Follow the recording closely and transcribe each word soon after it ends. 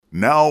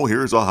Now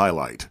here's a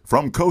highlight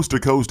from Coast to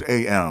Coast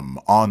AM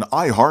on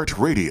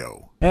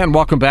iHeartRadio. And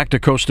welcome back to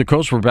Coast.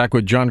 We're back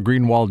with John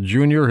Greenwald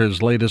Jr.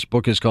 His latest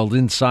book is called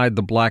Inside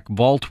the Black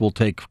Vault. We'll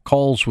take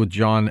calls with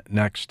John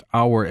next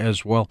hour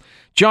as well.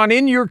 John,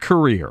 in your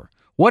career,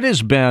 what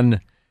has been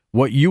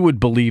what you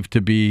would believe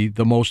to be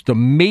the most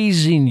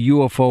amazing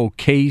UFO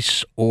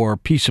case or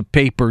piece of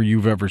paper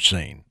you've ever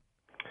seen?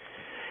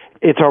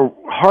 It's a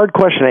hard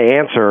question to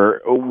answer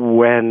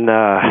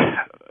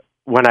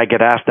when I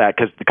get asked that,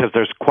 because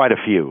there's quite a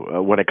few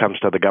when it comes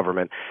to the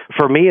government.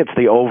 For me, it's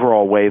the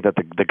overall way that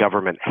the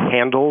government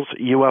handles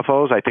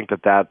UFOs. I think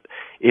that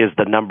is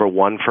the number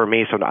one for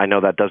me. So I know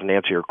that doesn't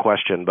answer your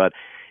question, but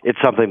it's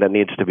something that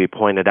needs to be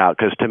pointed out,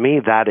 because to me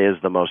that is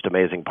the most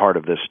amazing part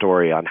of this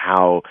story, on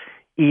how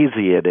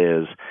easy it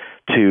is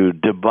to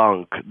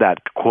debunk that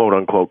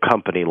quote-unquote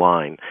company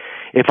line.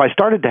 If I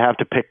started to have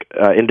to pick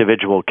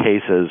individual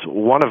cases,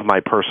 one of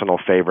my personal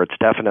favorites,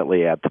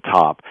 definitely at the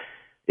top,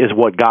 is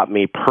what got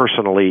me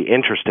personally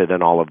interested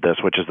in all of this,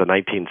 which is the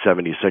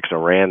 1976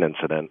 Iran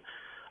incident.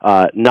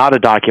 Not a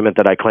document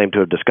that I claim to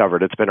have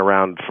discovered. It's been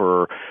around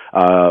for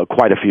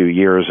quite a few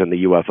years in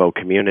the UFO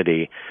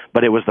community,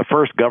 but it was the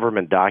first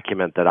government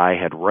document that I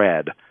had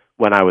read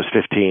when I was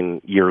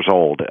 15 years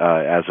old,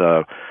 as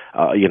a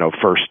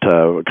first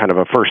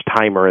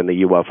timer in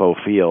the UFO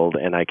field,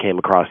 and I came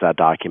across that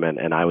document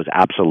and I was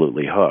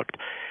absolutely hooked.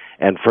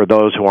 And for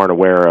those who aren't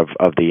aware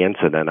of the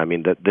incident, I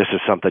mean, this is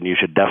something you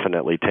should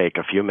definitely take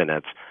a few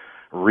minutes,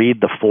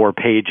 read the 4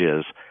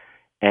 pages,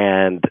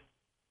 and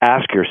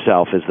ask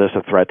yourself, is this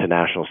a threat to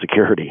national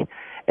security?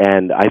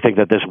 And I think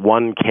that this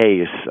one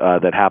case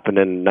that happened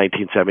in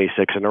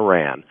 1976 in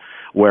Iran,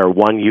 where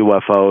one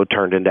UFO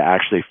turned into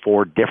actually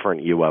 4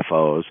 different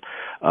UFOs.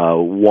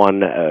 One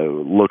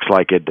looks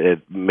like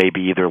it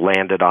maybe either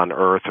landed on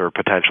Earth or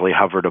potentially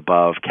hovered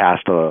above,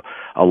 cast a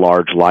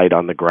large light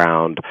on the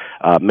ground,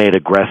 made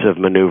aggressive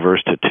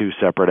maneuvers to 2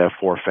 separate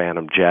F-4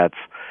 Phantom jets,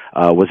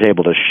 was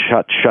able to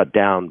shut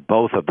down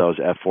both of those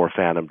F-4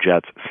 Phantom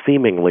jets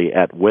seemingly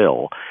at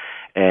will.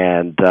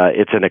 And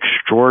it's an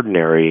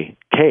extraordinary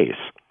case.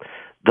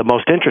 The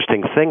most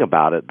interesting thing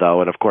about it,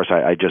 though, and of course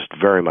I just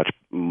very much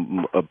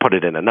put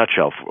it in a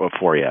nutshell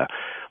for you,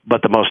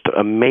 but the most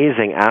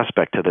amazing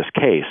aspect to this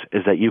case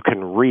is that you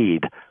can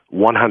read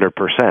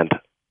 100%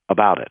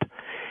 about it.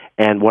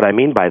 And what I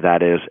mean by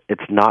that is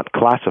it's not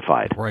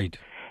classified. Right.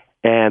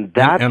 And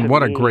that, and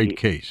what a great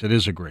case. It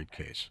is a great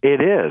case. It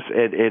is.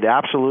 It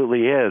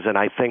absolutely is. And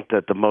I think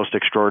that the most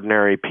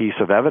extraordinary piece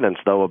of evidence,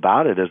 though,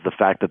 about it is the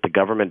fact that the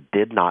government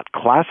did not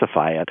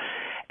classify it.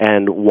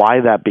 And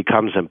why that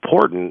becomes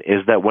important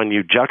is that when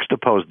you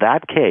juxtapose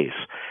that case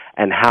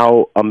and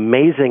how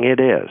amazing it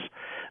is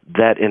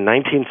that in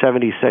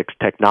 1976,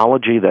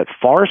 technology that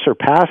far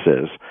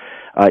surpasses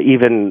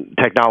even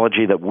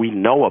technology that we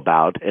know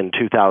about in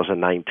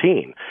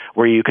 2019,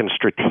 where you can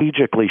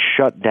strategically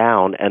shut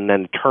down and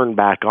then turn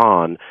back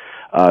on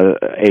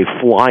a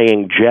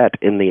flying jet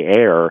in the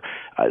air,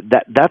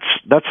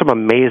 that's some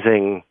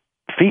amazing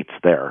feats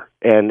there,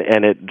 and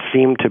it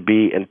seemed to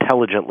be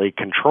intelligently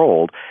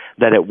controlled,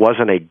 that it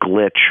wasn't a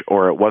glitch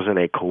or it wasn't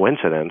a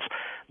coincidence,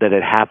 that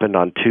it happened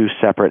on 2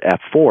 separate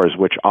F-4s,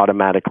 which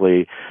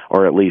automatically,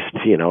 or at least,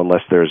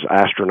 unless there's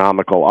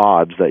astronomical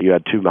odds that you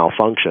had 2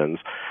 malfunctions,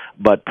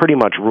 but pretty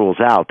much rules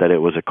out that it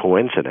was a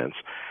coincidence.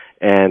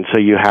 And so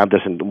you have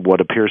this,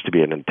 what appears to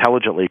be an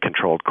intelligently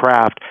controlled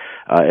craft,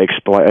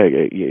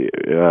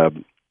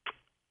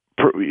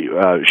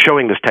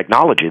 showing this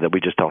technology that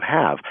we just don't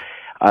have.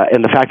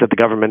 And the fact that the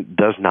government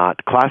does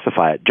not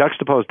classify it.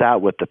 Juxtapose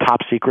that with the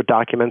top secret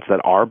documents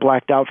that are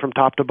blacked out from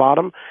top to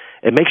bottom,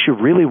 it makes you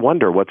really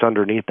wonder what's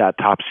underneath that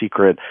top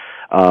secret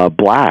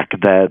black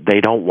that they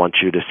don't want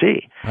you to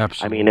see.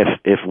 Absolutely. I mean,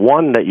 if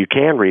one that you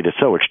can read is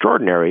so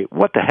extraordinary,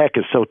 what the heck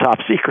is so top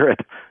secret?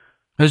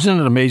 Isn't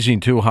it amazing,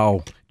 too,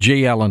 how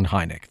J. Allen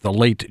Hynek, the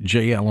late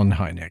J. Allen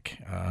Hynek,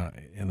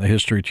 in the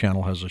History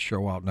Channel has a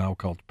show out now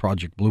called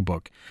Project Blue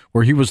Book,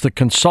 where he was the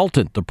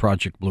consultant to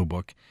Project Blue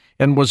Book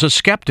and was a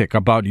skeptic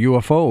about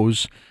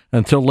UFOs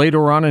until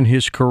later on in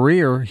his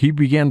career he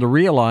began to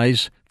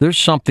realize there's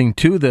something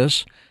to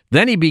this.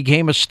 Then he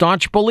became a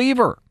staunch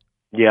believer.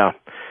 Yeah,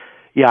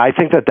 I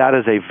think that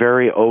is a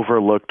very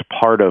overlooked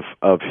part of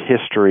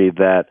history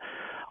that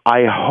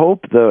I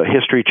hope the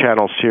History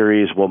Channel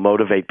series will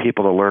motivate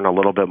people to learn a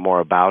little bit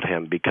more about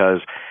him, because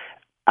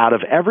out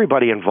of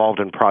everybody involved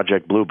in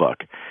Project Blue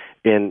Book,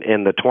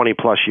 in the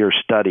 20-plus year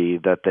study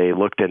that they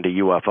looked into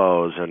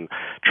UFOs and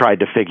tried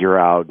to figure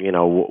out,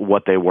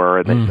 what they were,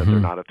 and they said they're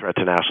not a threat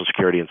to national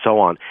security and so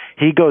on,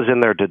 he goes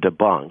in there to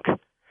debunk.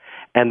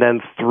 And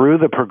then through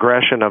the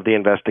progression of the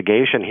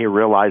investigation, he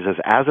realizes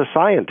as a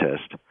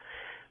scientist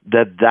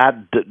that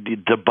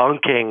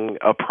debunking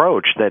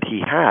approach that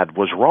he had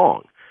was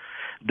wrong.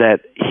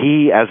 That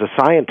he, as a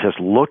scientist,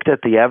 looked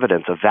at the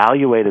evidence,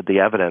 evaluated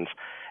the evidence,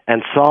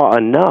 and saw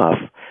enough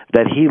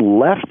that he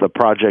left the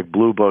Project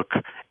Blue Book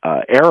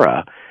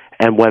era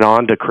and went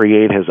on to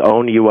create his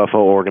own UFO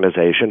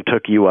organization,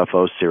 took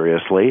UFOs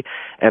seriously,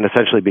 and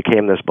essentially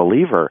became this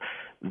believer.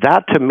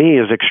 That to me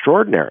is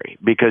extraordinary,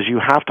 because you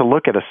have to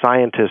look at a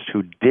scientist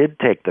who did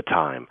take the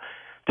time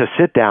to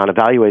sit down,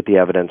 evaluate the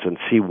evidence, and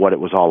see what it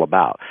was all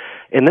about.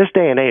 In this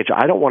day and age,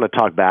 I don't want to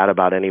talk bad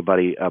about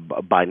anybody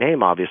by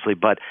name, obviously,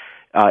 but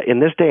in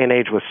this day and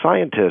age with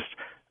scientists,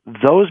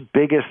 those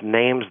biggest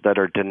names that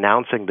are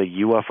denouncing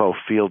the UFO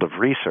field of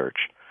research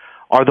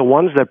are the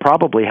ones that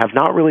probably have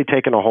not really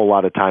taken a whole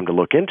lot of time to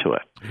look into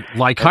it.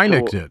 Like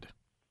Hynek did.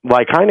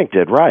 Like Hynek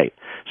did, right.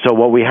 So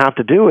what we have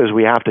to do is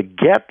we have to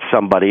get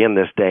somebody in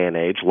this day and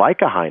age, like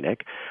a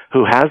Hynek,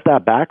 who has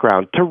that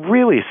background, to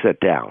really sit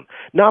down,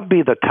 not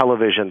be the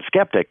television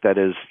skeptic that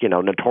is,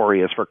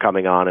 notorious for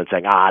coming on and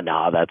saying,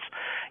 no, that's,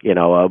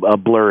 a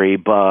blurry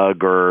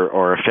bug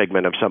or a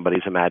figment of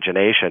somebody's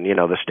imagination,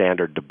 the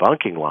standard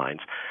debunking lines.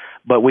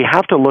 But we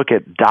have to look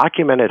at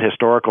documented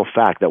historical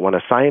fact that when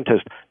a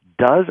scientist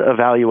does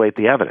evaluate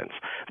the evidence,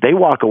 they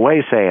walk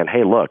away saying,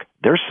 hey, look,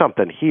 there's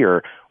something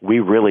here. We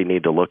really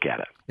need to look at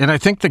it. And I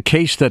think the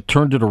case that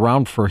turned it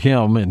around for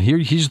him, and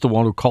he's the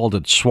one who called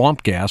it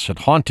swamp gas, it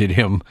haunted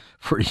him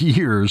for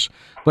years,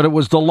 but it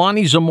was the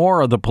Lonnie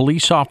Zamora, the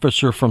police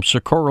officer from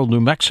Socorro, New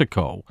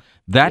Mexico.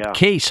 That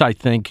case, I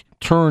think,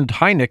 turned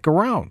Hynek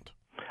around.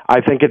 I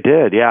think it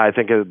did. Yeah, I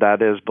think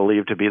that is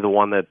believed to be the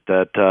one that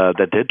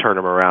did turn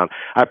him around.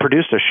 I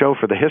produced a show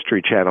for the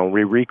History Channel.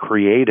 We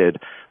recreated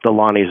the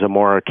Lonnie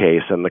Zamora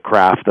case and the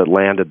craft that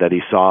landed that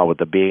he saw with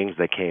the beings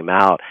that came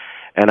out.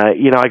 And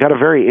I got a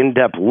very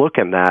in-depth look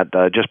in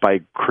that just by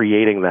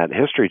creating that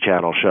History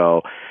Channel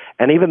show.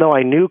 And even though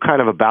I knew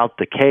kind of about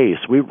the case,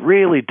 we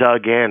really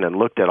dug in and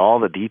looked at all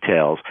the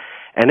details.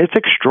 And it's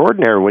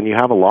extraordinary when you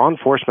have a law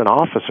enforcement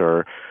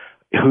officer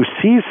who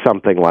sees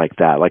something like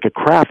that, like a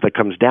craft that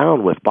comes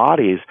down with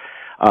bodies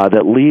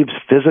that leaves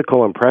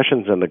physical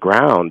impressions in the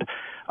ground.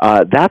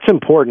 That's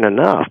important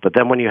enough. But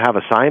then when you have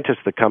a scientist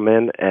that come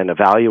in and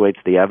evaluates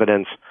the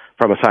evidence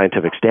from a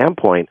scientific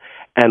standpoint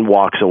and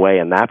walks away,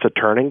 and that's a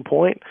turning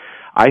point,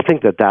 I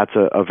think that's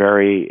a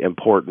very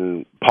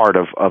important part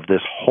of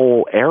this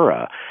whole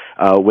era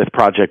with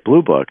Project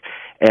Blue Book.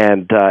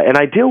 And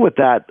I deal with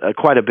that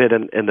quite a bit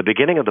in the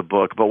beginning of the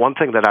book, but one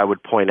thing that I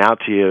would point out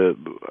to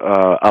you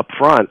up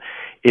front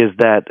is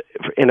that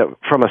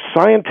from a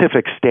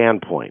scientific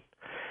standpoint,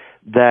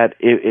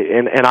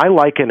 and I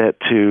liken it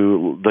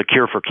to the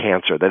cure for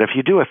cancer, that if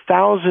you do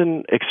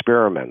 1,000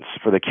 experiments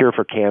for the cure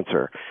for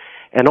cancer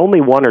and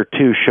only one or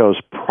two shows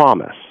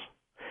promise,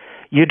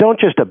 you don't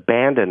just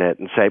abandon it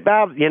and say,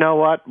 you know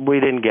what, we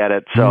didn't get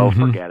it, so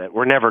forget it.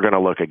 We're never going to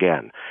look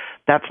again.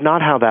 That's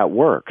not how that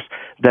works.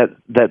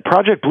 That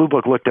Project Blue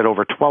Book looked at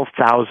over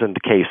 12,000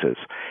 cases.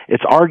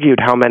 It's argued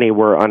how many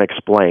were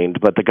unexplained,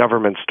 but the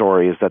government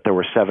story is that there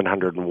were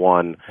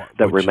 701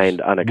 that remained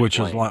unexplained. Which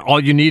is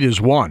all you need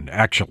is one,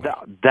 actually.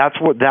 That's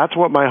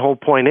what my whole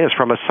point is.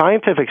 From a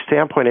scientific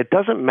standpoint, it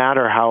doesn't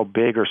matter how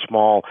big or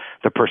small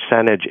the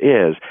percentage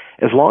is.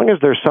 As long as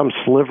there's some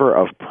sliver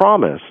of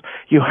promise,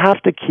 you have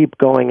to keep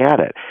going at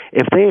it.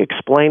 If they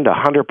explained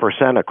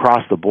 100%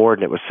 across the board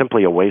and it was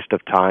simply a waste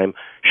of time,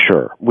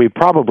 sure, we'd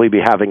probably be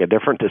having a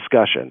different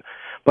discussion.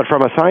 But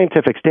from a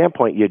scientific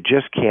standpoint, you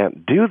just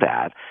can't do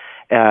that.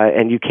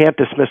 And you can't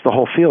dismiss the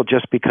whole field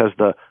just because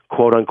the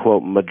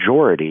quote-unquote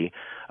majority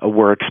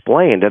were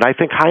explained. And I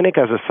think Hynek,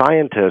 as a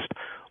scientist,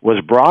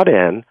 was brought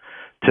in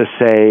to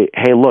say,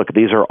 hey, look,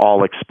 these are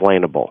all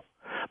explainable.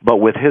 But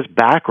with his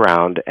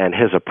background and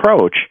his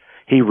approach,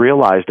 he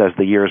realized as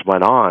the years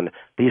went on,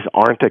 these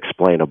aren't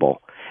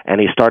explainable. And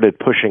he started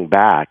pushing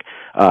back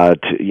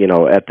at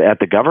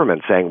the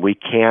government, saying, we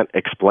can't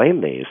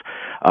explain these.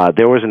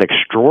 There was an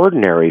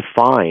extraordinary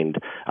find.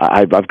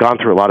 I've gone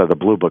through a lot of the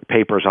Blue Book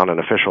papers on an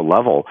official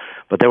level,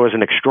 but there was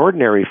an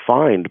extraordinary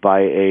find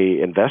by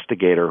a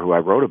investigator who I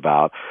wrote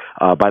about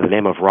by the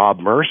name of Rob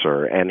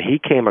Mercer, and he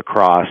came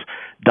across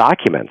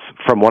documents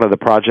from one of the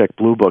Project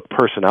Blue Book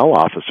personnel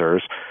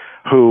officers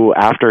who,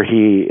 after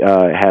he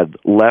had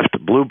left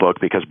Blue Book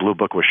because Blue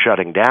Book was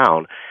shutting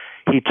down,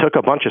 he took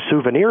a bunch of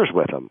souvenirs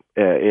with him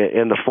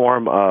in the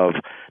form of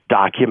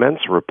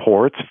documents,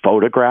 reports,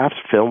 photographs,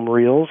 film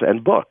reels,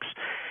 and books.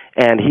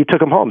 And he took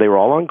them home. They were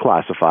all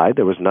unclassified.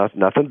 There was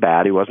nothing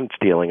bad. He wasn't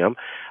stealing them.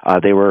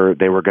 They were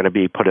going to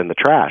be put in the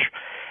trash.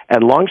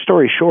 And long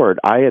story short,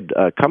 I had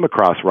come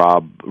across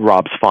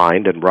Rob's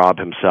find and Rob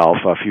himself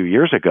a few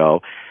years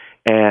ago,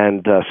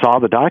 and saw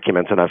the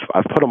documents, and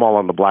I've put them all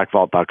on the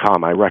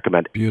blackvault.com. I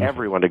recommend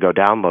everyone to go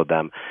download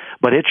them.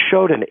 But it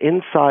showed an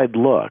inside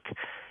look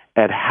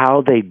at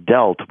how they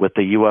dealt with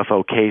the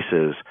UFO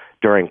cases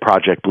during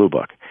Project Blue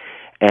Book.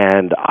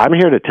 And I'm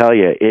here to tell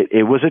you,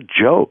 it was a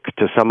joke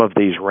to some of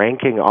these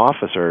ranking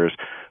officers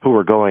who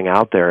were going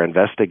out there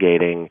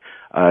investigating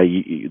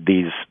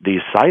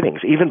these sightings,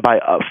 even by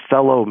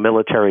fellow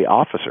military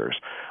officers.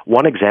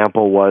 One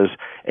example was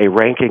a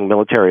ranking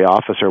military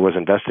officer was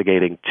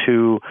investigating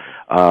two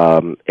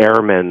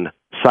airmen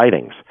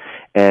sightings,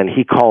 and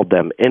he called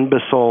them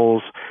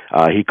imbeciles.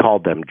 He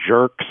called them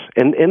jerks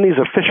in these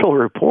official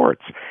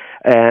reports.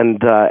 And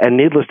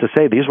needless to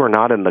say, these were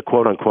not in the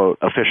quote-unquote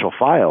official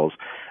files.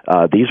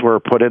 These were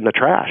put in the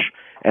trash.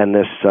 And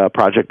this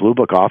Project Blue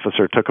Book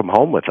officer took them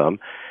home with him.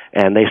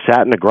 and they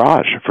sat in a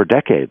garage for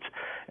decades.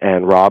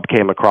 And Rob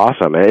came across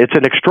them. It's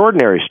an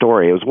extraordinary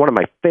story. It was one of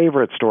my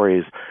favorite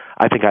stories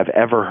I think I've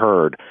ever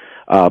heard.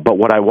 But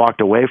what I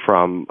walked away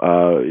from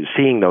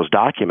seeing those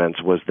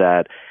documents was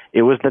that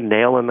it was the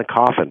nail in the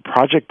coffin.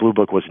 Project Blue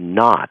Book was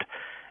not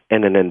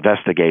in an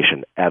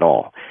investigation at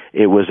all.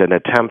 It was an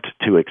attempt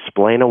to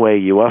explain away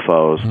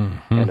UFOs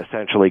and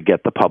essentially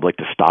get the public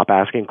to stop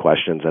asking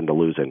questions and to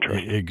lose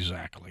interest.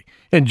 Exactly.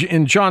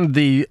 And John,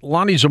 the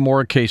Lonnie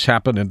Zamora case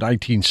happened in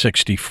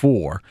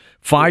 1964,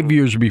 5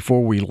 years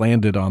before we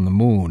landed on the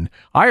moon.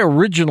 I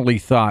originally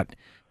thought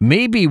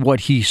maybe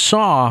what he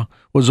saw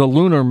was a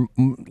lunar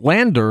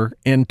lander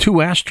and two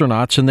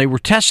astronauts, and they were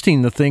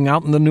testing the thing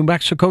out in the New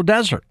Mexico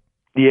desert.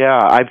 Yeah,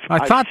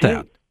 I thought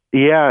that.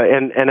 Yeah,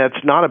 and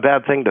it's not a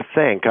bad thing to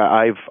think.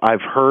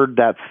 I've heard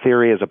that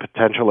theory as a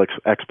potential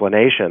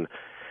explanation.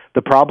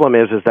 The problem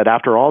is that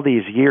after all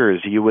these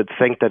years, you would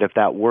think that if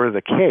that were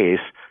the case,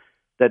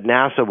 that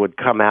NASA would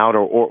come out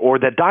or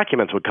that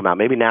documents would come out.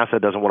 Maybe NASA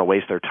doesn't want to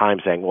waste their time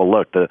saying, well,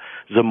 look, the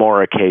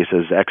Zamora case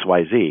is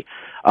XYZ.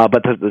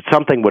 But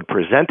something would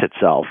present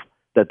itself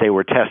that they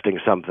were testing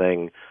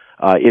something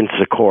in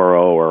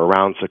Socorro or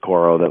around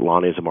Socorro that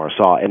Lonnie Zamora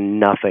saw, and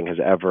nothing has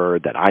ever,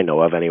 that I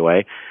know of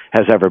anyway,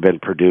 has ever been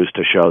produced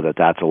to show that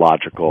that's a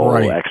logical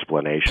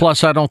explanation.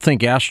 Plus, I don't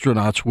think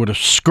astronauts would have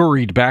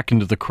scurried back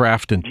into the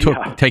craft and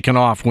taken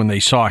off when they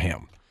saw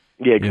him.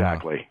 Yeah,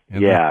 exactly.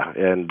 You know?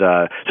 And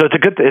so it's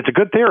a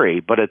good theory,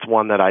 but it's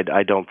one that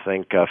I don't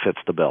think fits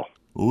the bill.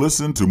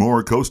 Listen to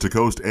more Coast to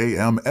Coast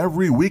AM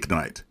every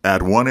weeknight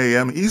at 1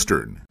 a.m.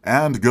 Eastern,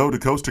 and go to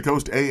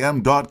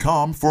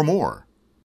coasttocoastam.com for more.